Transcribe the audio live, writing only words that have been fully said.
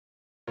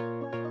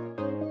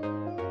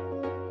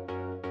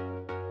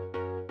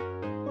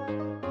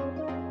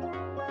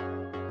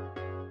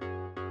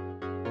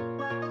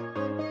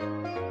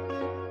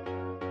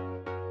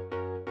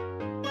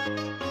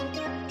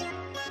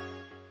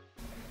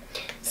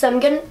So I'm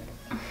gonna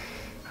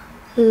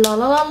la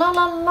la la la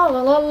la la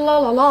la la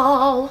la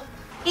la.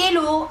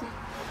 Hello,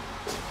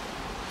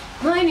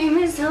 my name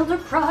is Elder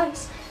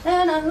Price,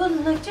 and I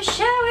would like to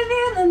share with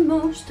you the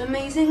most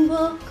amazing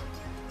book.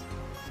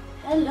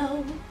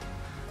 Hello,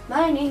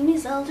 my name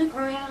is Elder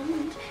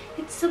Grant.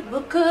 It's a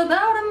book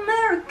about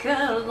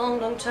America a long,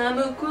 long time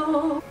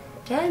ago.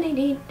 I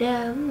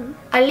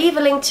leave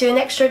a link to an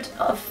extract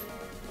of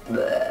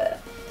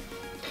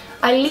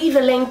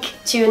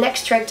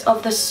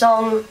the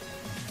song.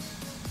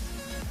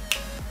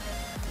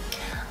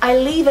 I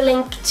leave a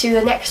link to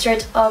an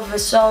extract of a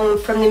song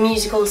from the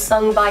musical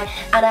sung by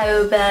Anna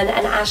O'Byrne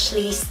and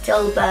Ashley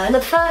Stillburn.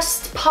 The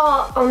first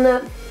part on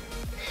the...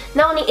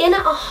 Now on the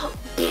inner...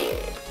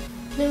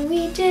 Then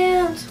we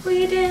dance,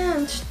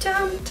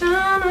 dun,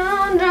 dun,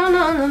 dun, dun,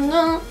 dun,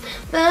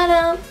 dun,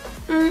 dun,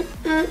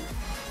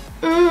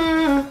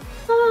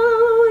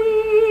 Oh, we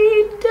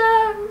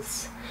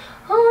dance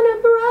on a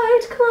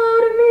bright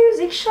cloud of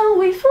music. Shall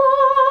we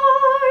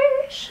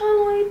fly?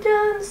 Shall we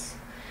dance?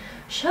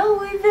 Shall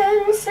we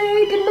then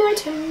say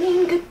goodnight and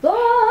mean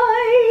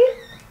goodbye?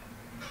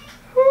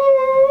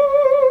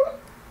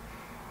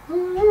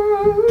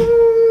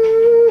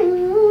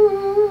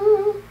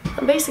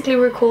 I'm basically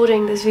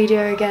recording this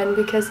video again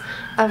because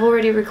I've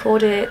already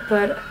recorded it,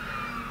 but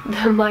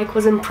the mic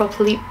wasn't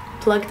properly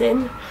plugged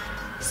in,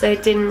 so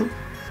it didn't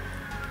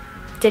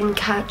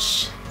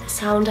catch the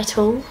sound at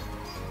all,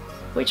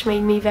 which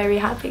made me very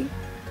happy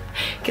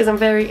because I'm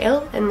very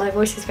ill and my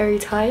voice is very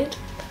tired.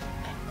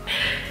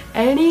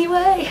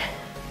 Anyway,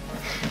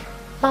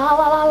 la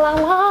la la la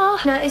la.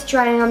 Now it's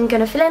drying. I'm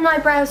gonna fill in my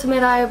brows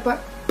with eyebrow.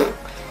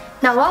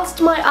 Now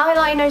whilst my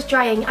eyeliner is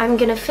drying, I'm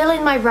gonna fill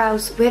in my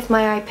brows with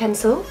my eye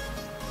pencil.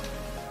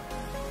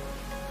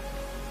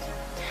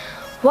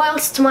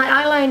 Whilst my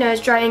eyeliner is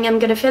drying, I'm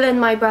gonna fill in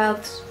my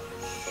brows.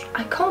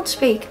 I can't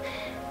speak.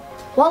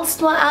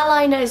 Whilst my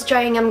eyeliner is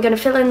drying, I'm gonna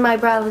fill in my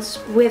brows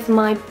with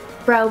my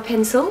brow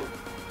pencil.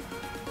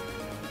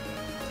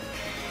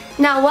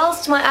 Now,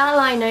 whilst my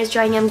eyeliner is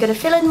drying, I'm gonna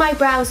fill in my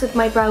brows with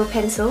my brow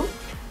pencil.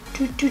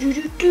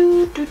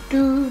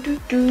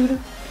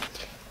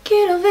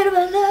 Quiero ver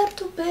bailar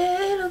tu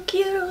pelo,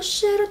 quiero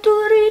ser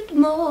tu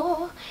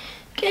ritmo,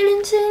 que le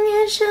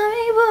enseñes a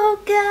mi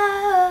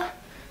boca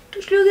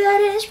tus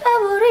lugares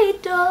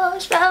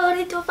favoritos,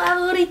 favorito,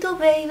 favorito,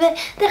 baby.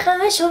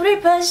 Déjame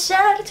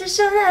sobrepasar tus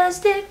zonas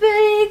de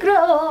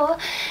peligro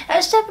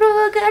hasta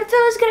provocar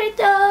tus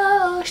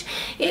gritos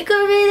y que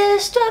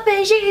olvides tu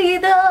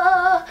apellido.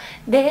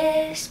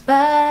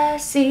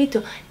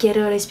 Despacito,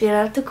 quiero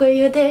respirar tu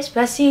cuello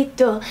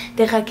despacito.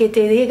 Deja que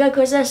te diga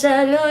cosas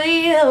al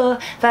oído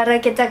para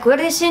que te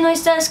acuerdes si no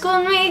estás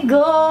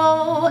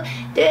conmigo.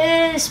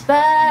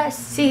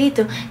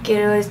 Despacito,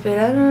 quiero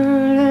respirar.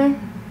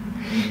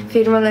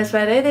 Firmo las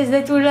paredes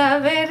de tu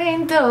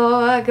laberinto,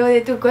 hago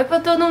de tu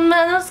cuerpo todo un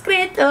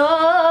manuscrito.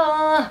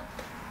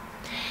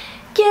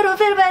 Quiero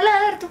ver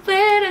bailar tu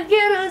pelo,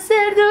 quiero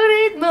ser tu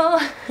ritmo.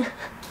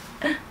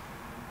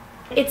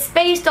 It's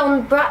based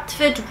on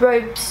Bradford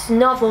Rope's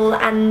novel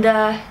and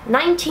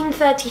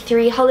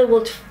 1933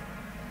 Hollywood...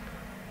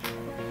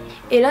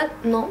 Et là,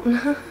 non.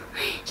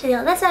 J'allais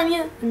dire, là ça va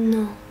mieux.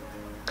 Non.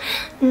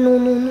 Non,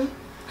 non, non.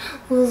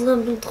 C'est un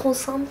peu trop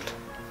simple.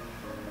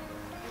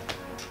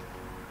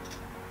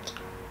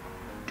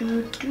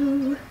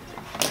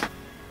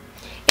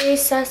 Et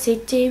ça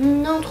c'était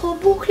une intro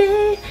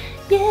bouclée.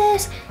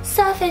 Yes,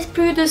 ça fait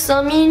plus de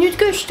 5 minutes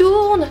que je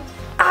tourne.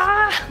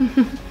 Ah.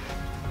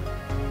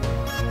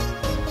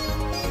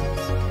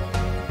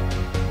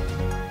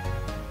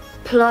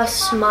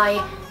 Plus my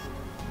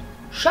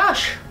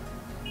shush.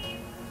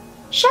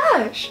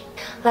 Shush.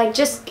 Like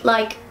just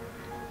like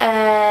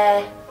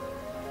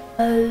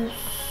I'm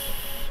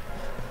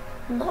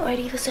not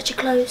ready for such a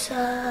close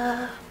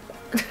up.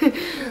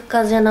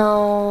 Because you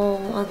know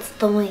what's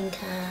the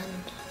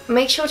weekend.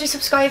 Make sure to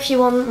subscribe if you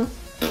want.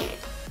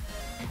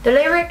 The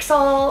lyrics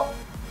are...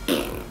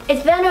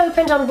 It then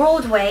opened on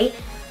Broadway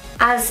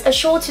as a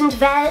shortened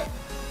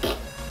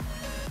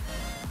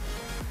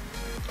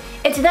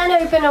It then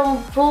opened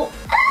on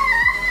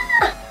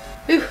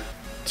Ooh,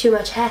 too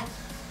much hair.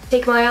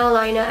 Take my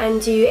eyeliner and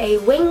do a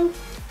wing.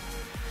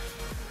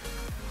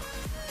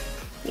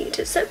 Need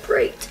to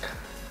separate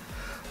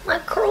my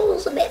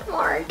curls a bit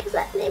more because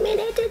at the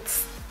minute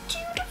it's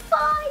too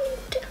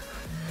defined.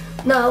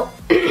 Now,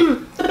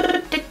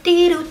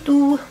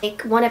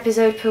 like 1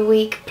 episode per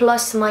week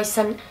plus my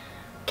son.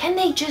 Can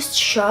they just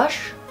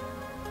shush?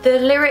 The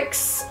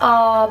lyrics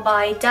are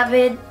by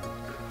David.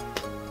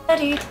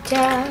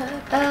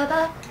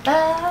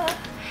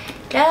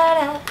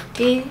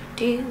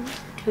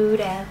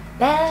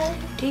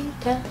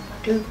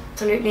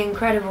 Absolutely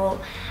incredible.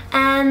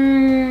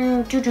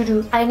 And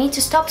I need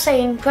to stop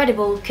saying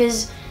incredible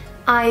because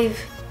I've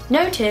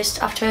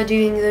noticed after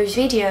doing those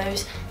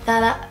videos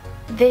that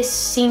this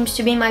seems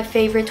to be my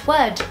favorite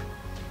word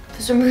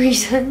for some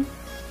reason.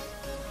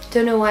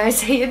 Don't know why I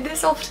say it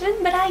this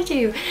often, but I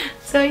do.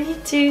 So I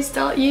need to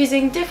start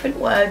using different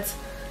words.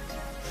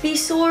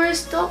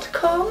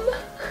 Thesaurus.com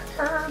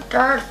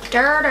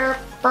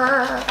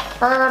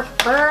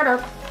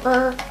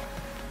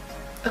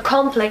A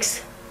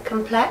complex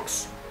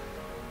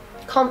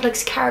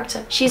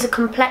character. She's a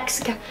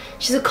complex,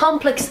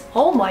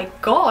 oh my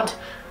god.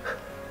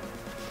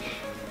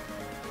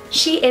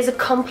 She is a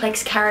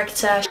complex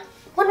character.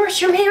 One rush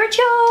from here at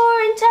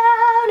you're in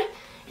town.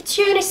 It's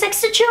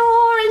unisex that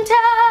you're in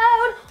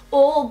town.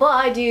 All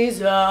by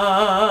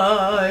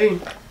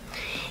design.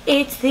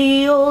 It's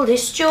the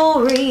oldest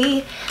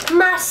story.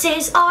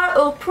 Masses are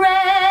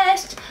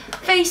oppressed.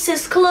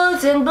 Faces,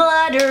 clothes and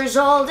bladders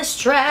all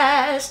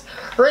distressed.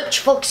 Rich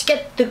folks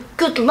get the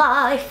good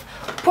life.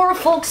 Poor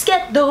folks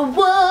get the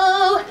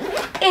woe.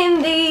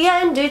 In the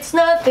end it's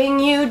nothing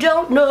you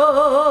don't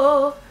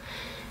know.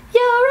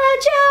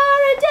 You're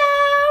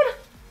down.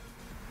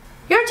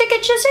 Your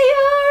ticket should say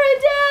you're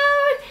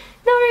down.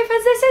 No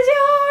refunds, this is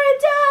you're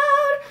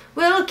down.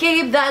 We'll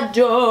keep that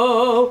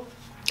dough.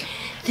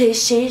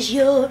 This is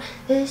your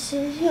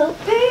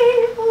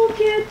people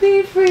can't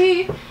be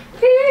free.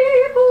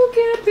 People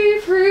can't be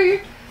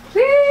free.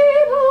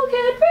 People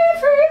can't be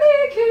free.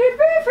 They can't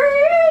be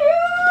free.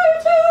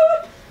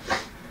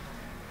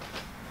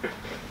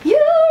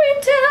 You're in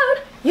town.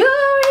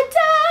 You're in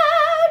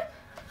town.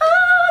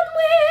 On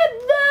with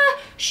the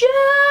show.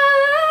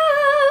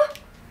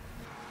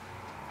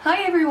 Hi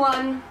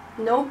everyone.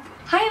 Nope.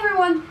 Hi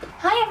everyone.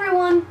 Hi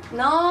everyone.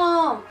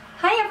 No.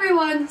 Hi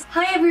everyone.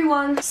 Hi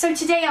everyone. So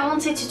today I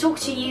wanted to talk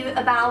to you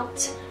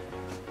about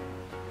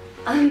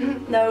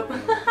no.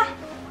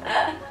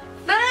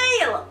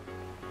 Fail.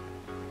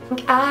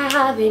 I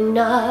have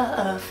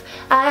enough.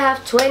 I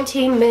have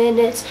 20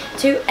 minutes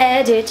to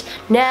edit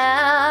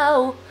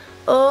now.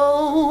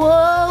 Oh,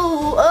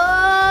 oh, oh,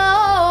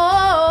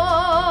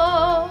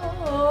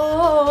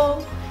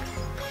 oh.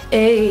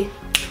 Hey,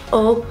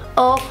 oh,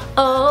 oh,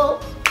 oh,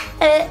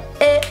 eh,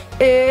 eh,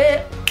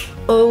 eh.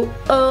 Oh,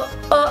 oh,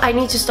 oh, I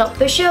need to stop.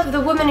 The show of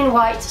the woman in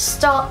white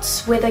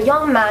starts with a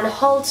young man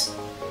holds...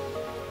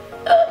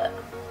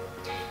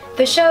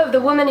 The show of the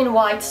woman in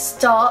white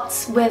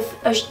starts with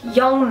a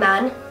young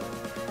man...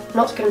 I'm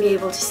not going to be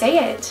able to say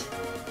it.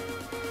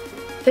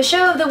 The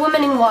show of the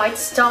woman in white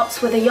starts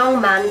with a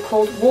young man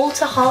called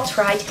Walter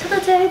Hartwright. Till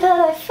the day that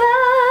I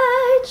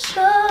find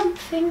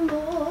something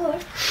more.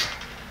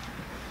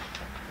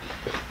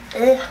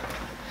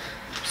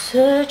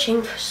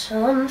 Searching for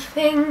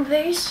something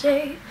they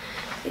say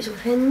is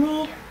within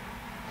me. It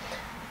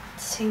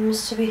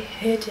seems to be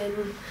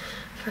hidden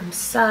from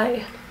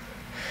sight.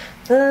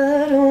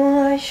 But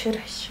why should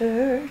I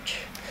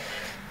search?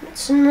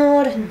 It's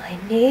not in my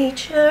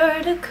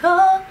nature to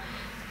call.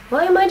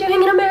 Why am I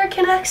doing an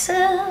American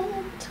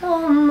accent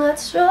on that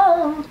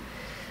song?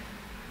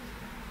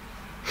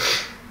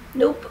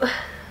 Nope.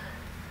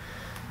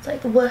 It's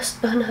like the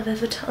worst burn I've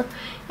ever done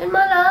in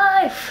my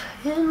life.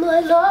 In my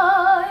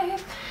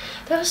life.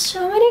 There are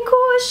so many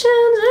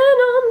questions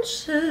and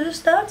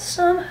answers that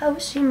somehow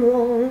seem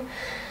wrong.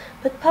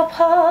 But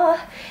Papa,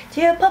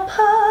 dear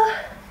Papa,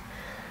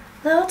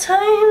 there are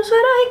times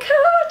when I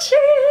catch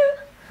you.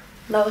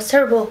 That was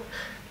terrible.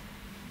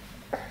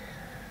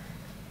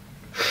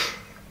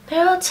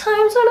 There are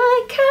times when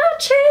I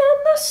catch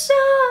in the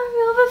sound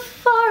of a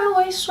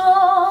faraway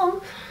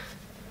song.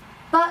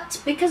 But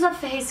because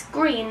of his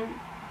grin,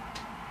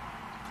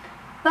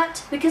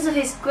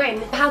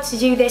 how to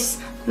do this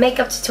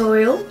makeup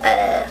tutorial,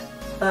 but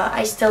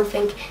I still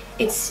think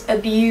it's a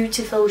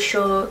beautiful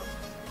show.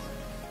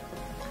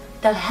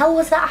 The hell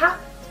was that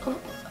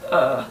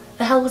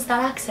the hell was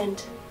that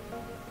accent?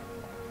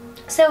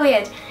 So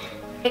weird.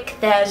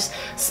 There's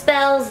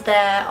spells,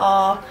 there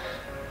are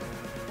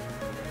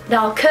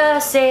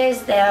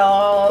curses, there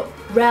are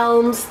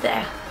realms,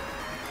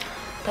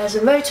 there's a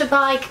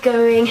motorbike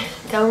going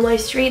down my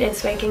street and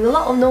it's making a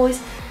lot of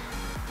noise.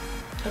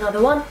 Another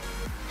one.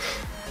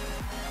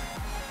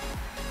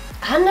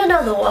 And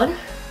another one.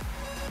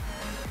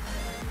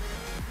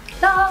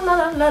 La la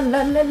la la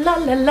la la la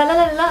la la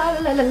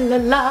la la la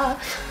la.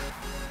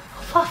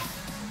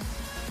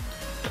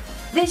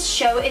 This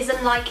show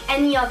isn't like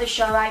any other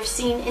show I've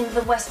seen in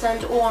the West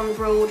End or on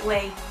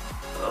Broadway.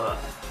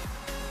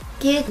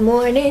 Good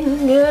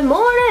morning, good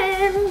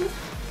morning.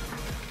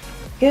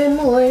 Good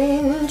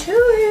morning to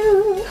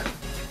you.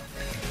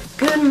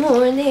 Good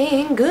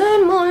morning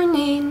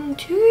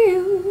to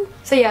you.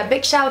 So yeah,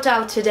 big shout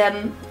out to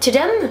them. To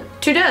them?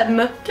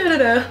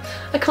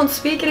 I can't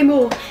speak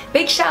anymore.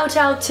 Big shout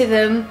out to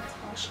them.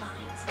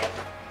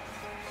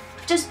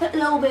 Just put a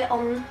little bit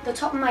on the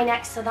top of my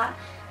neck so that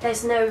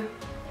there's no...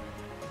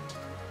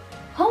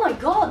 Oh my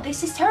god,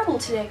 this is terrible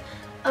today.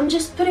 I'm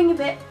just putting a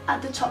bit at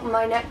the top of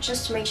my neck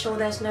just to make sure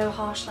there's no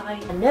harsh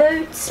line. The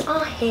notes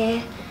are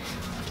here,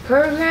 the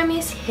program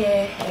is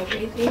here,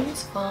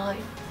 everything's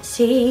fine.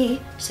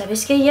 Sí,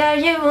 sabes que ya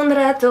llevo un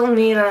rato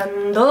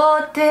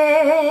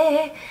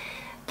mirándote.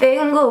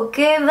 Tengo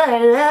que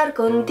bailar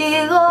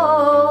contigo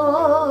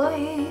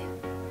hoy.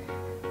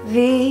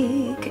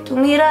 Vi que tu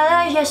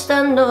mirada ya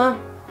estaba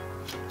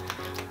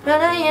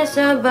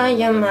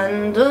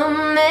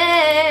llamándome.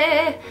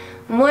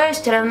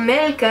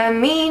 Muéstrame el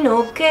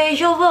camino que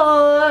yo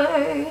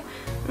voy.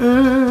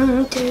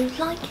 Don't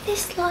like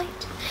this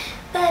light,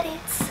 but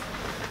it's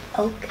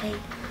okay.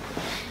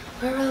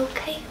 We're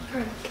okay,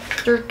 we're okay.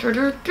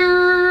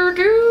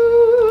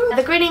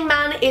 The Grinning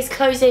Man is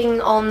closing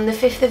on the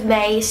 5th of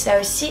May,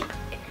 so see.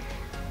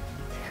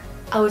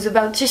 I was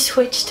about to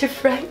switch to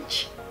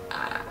French.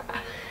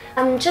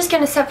 I'm just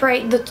gonna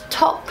separate the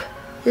top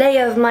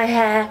layer of my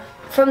hair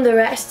from the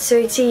rest so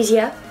it's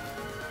easier.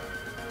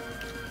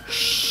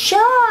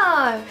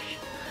 Shush!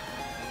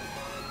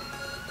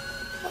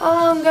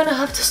 Oh, I'm gonna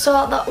have to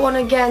start that one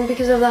again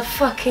because of that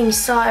fucking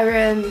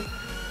siren.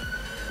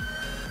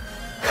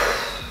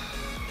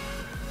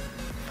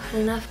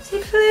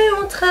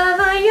 en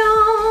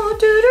travaillant.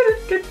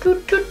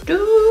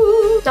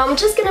 So I'm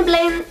just gonna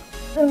blame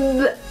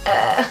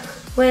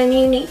when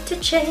you need to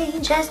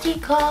change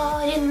SD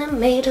card in the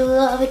middle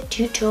of a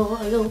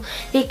tutorial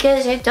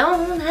because I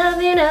don't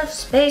have enough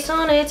space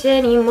on it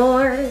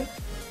anymore.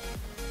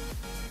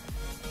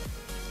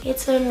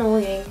 It's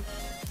annoying,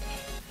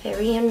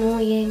 very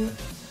annoying.